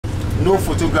no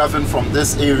photographing from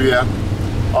this area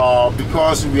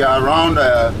because we are around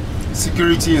a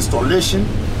security installation.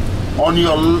 On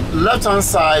your left-hand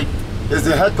side is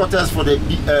the headquarters for the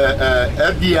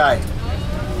FBI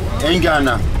in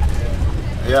Ghana.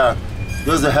 Yeah,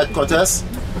 those are the headquarters.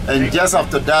 And just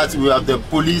after that, we have the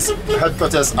police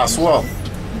headquarters as well.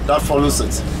 That follows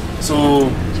it. So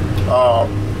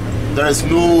there is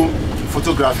no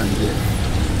photographing there.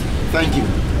 Thank you.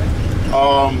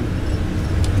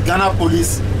 Ghana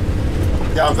police,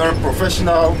 they are very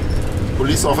professional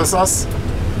police officers.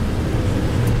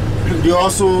 They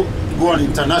also go on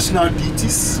international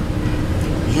duties,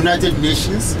 United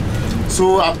Nations.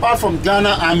 So apart from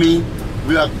Ghana Army,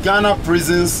 we have Ghana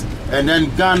prisons and then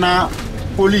Ghana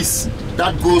police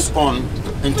that goes on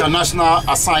international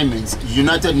assignments,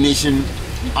 United Nations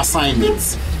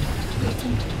assignments.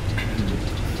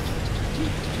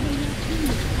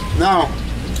 Now,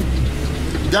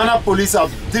 Ghana police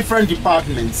have different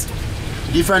departments.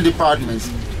 We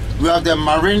have the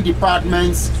marine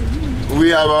departments. We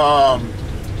have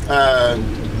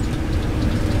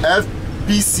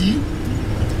FBC,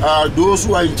 those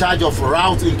who are in charge of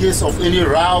routes in case of any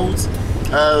routes.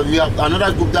 We have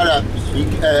another group that are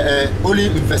only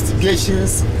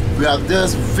investigations. We have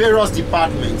these various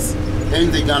departments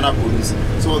in the Ghana police.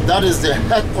 So that is the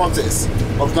headquarters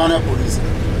of Ghana police.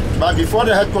 But before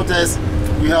the headquarters,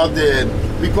 we have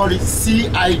we call it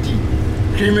CID,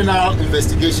 Criminal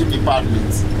Investigation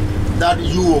Department, that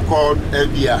you will call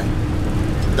FBI.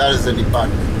 That is the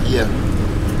department here.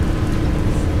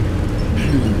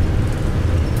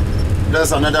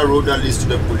 There's another road that leads to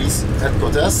the police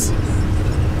headquarters.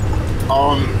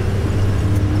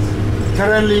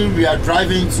 Currently, we are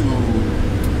driving to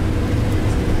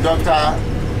Dr.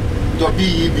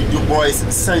 W.E.B. Du Bois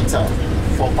Center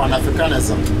for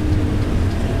Pan-Africanism.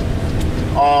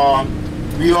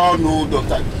 We all know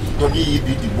Dr.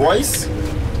 W.E.B. Du Bois,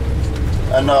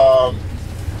 and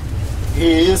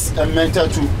he is a mentor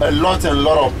to a lot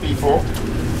of people.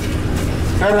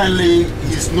 Currently,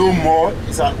 he's no more.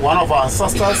 He's one of our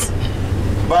ancestors,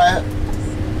 but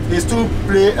he still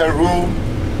play a role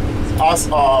as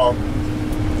an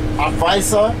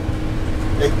advisor,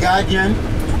 a guardian,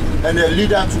 and a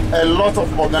leader to a lot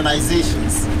of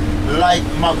organizations like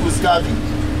Marcus Garvey.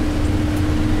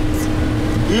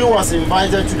 He was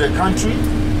invited to the country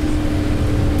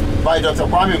by Dr.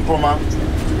 Kwame Nkrumah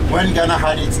when Ghana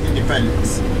had its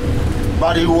independence,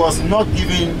 but he was not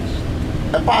given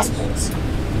a passport.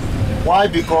 Why?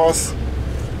 Because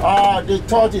they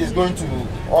thought he's going to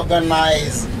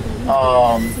organize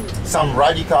some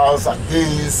radicals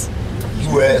against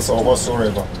US or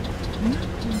whatsoever.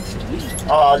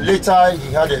 Later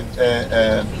he had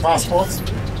a passport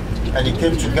and he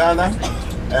came to Ghana,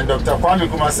 and Dr. Kwame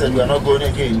Nkrumah said, we are not going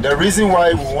again. The reason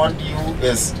why we want you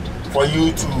is for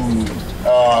you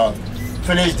to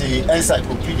finish the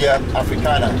Encyclopedia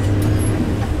Africana.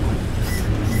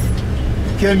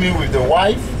 He came in with the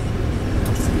wife,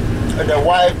 and the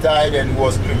wife died and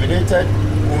was cremated.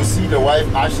 We will see the wife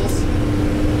ashes.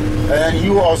 And he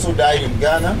also died in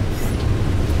Ghana.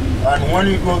 And when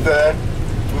we go there,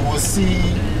 we will see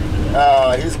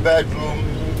his bedroom,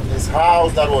 his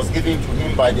house that was given to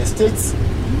him by the states.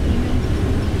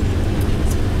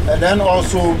 And then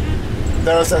also,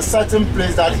 there is a certain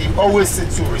place that he always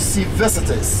sits to receive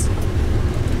visitors.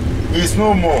 He is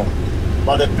no more,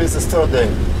 but the place is still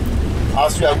there.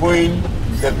 As we are going,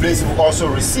 the place will also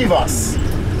receive us.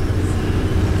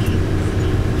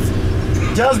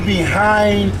 Just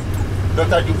behind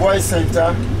Dr. Du Bois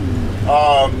Center,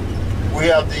 we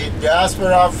have the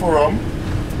Diaspora Forum,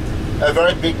 a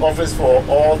very big office for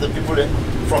all the people in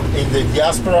the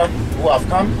diaspora who have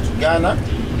come to Ghana.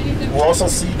 We'll also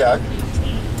see that.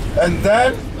 And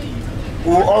then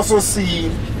we'll also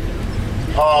see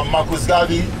Marcus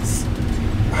Garvey's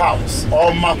house,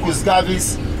 or Marcus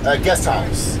Garvey's guest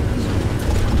house.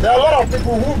 There are a lot of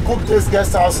people who book this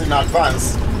guest house in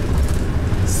advance.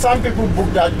 Some people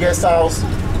book that guest house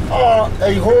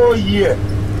a whole year.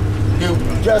 They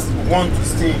just want to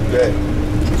stay there.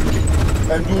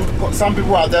 And some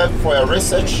people are there for a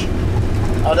research.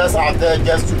 Others are there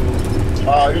just to,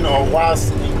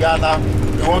 whilst in Ghana,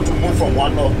 they want to move from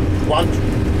one to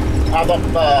other,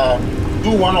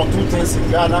 do one or two things in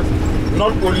Ghana.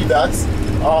 Not only that,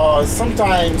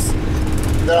 sometimes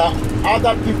there are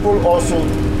other people also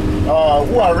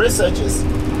who are researchers,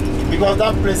 because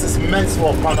that place is meant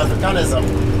for Pan-Africanism.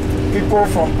 People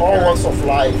from all walks of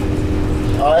life,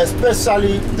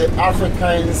 especially the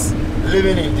Africans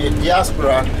living in the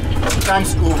diaspora,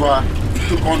 comes over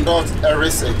to conduct a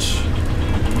research.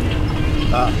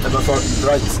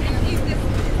 Right.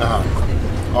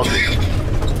 Okay.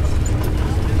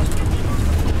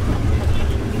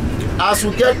 as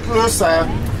we get closer,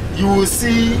 you will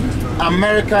see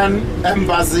American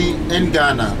Embassy in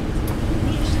Ghana.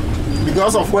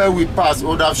 Because of where we pass, I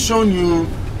would have shown you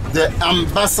the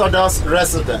ambassador's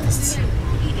residence.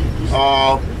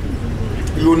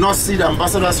 You will not see the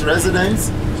ambassador's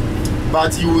residence,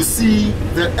 but you will see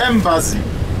the embassy.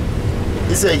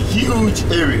 It's a huge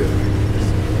area.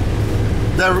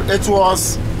 It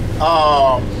was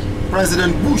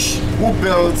President Bush who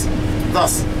built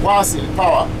this whilst in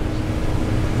power.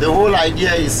 The whole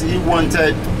idea is he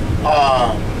wanted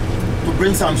to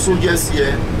bring some soldiers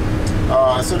here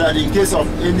so that in case of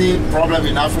any problem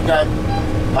in Africa,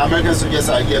 American soldiers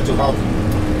are here to help.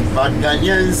 But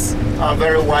Ghanaians are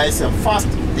very wise and fast.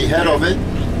 They heard of it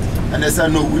and they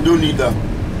said, no, we don't need them.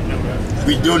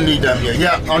 We don't need them here.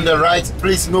 Yeah, on the right,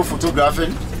 please, no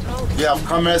photographing. They have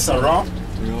cameras around.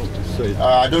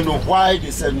 I don't know why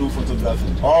they said no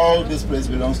photographing. All this place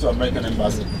belongs to American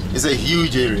Embassy. It's a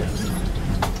huge area.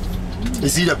 You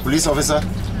see the police officer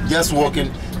just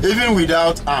walking, even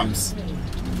without arms.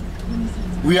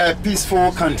 We are a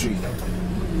peaceful country.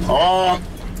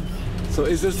 So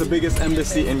is this the biggest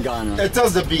embassy in Ghana? It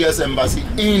is the biggest embassy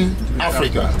in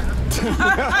Africa. It's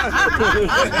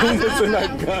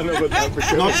not Ghana, but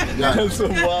Africa. Not Ghana. That's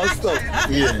some wild stuff.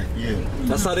 Yeah, yeah.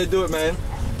 That's how they do it, man.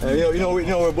 You know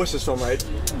where Bush is from, right?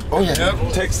 Oh yeah.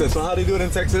 Yep. Texas. So how they do it in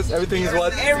Texas? Everything is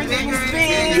what? Everything is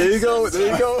big. There you go.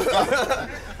 There you go.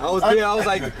 I was there. I was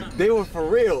like, they were for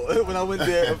real when I went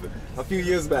there a few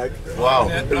years back. Wow.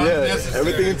 Yeah.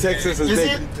 Everything in Texas is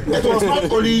big. See, it was not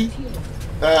only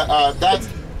that,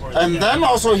 and then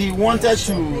also he wanted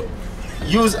to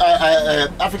use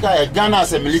Africa, Ghana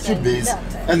as a military base,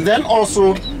 and then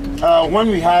also when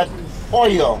we had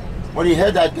oil, when he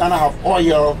heard that Ghana have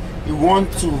oil, he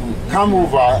wanted to come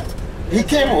over. He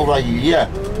came over here, yeah,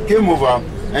 came over,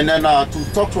 and then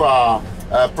to talk to our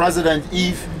president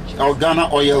if our Ghana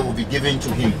oil will be given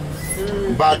to him.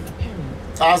 But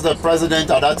as the president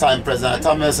at that time, President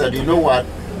Atame said, you know what,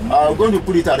 we're going to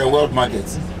put it at the world market.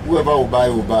 Whoever will buy,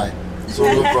 will buy. So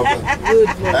no problem.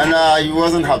 And he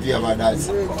wasn't happy about that.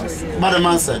 But the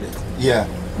man said it, yeah.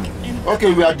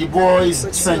 Okay, we are the Boys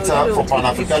Center for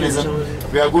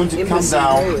Pan-Africanism. We are going to come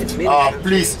down.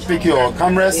 Please pick your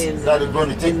cameras that are going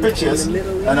to take pictures.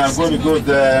 And I'm going to go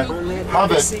there,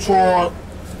 have a tour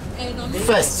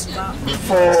first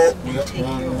before we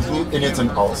do anything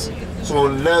else. So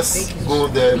let's go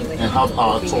there and have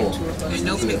our tour.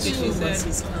 No pictures, you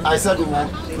said? I said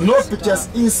no pictures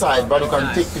inside, but you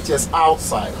can take pictures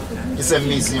outside. It's a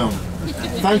museum.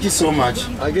 Thank you so much.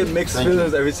 I get mixed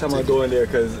feelings every time I go in there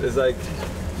because it's like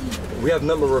we have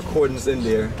number recordings in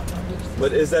there.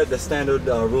 But is that the standard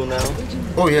rule now?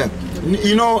 Oh yeah.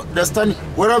 You know, the standard,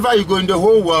 wherever you go in the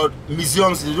whole world,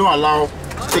 museums, they don't allow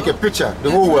take a picture, the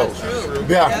whole world.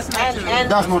 Yeah,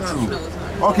 that's not true.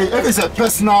 Okay, if it's a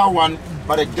personal one,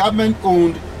 but a government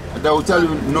owned, they will tell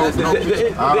you no.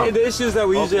 The issues that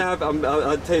we usually have,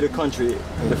 I'll tell you the country,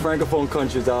 the francophone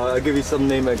countries. I'll give you some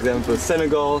name examples: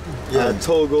 Senegal,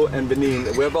 Togo, and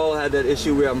Benin. We've all had that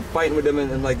issue where I'm fighting with them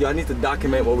and like, yo, I need to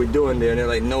document what we're doing there, and they're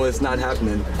like, no, it's not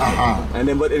happening. And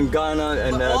then, but in Ghana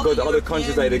and go to other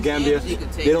countries like the Gambia,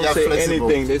 they don't say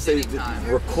anything. They say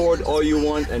record all you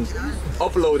want and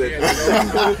upload it.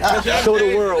 Show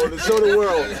the world. Show the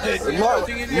world.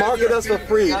 Market us for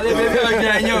free.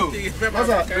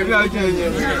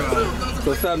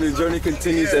 So family, journey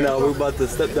continues, and we're about to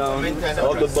step down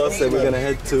off the bus and we're going to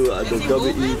head to the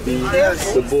WEB,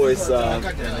 the Boys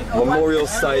Memorial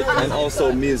Site and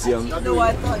also Museum.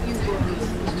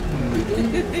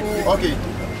 Okay.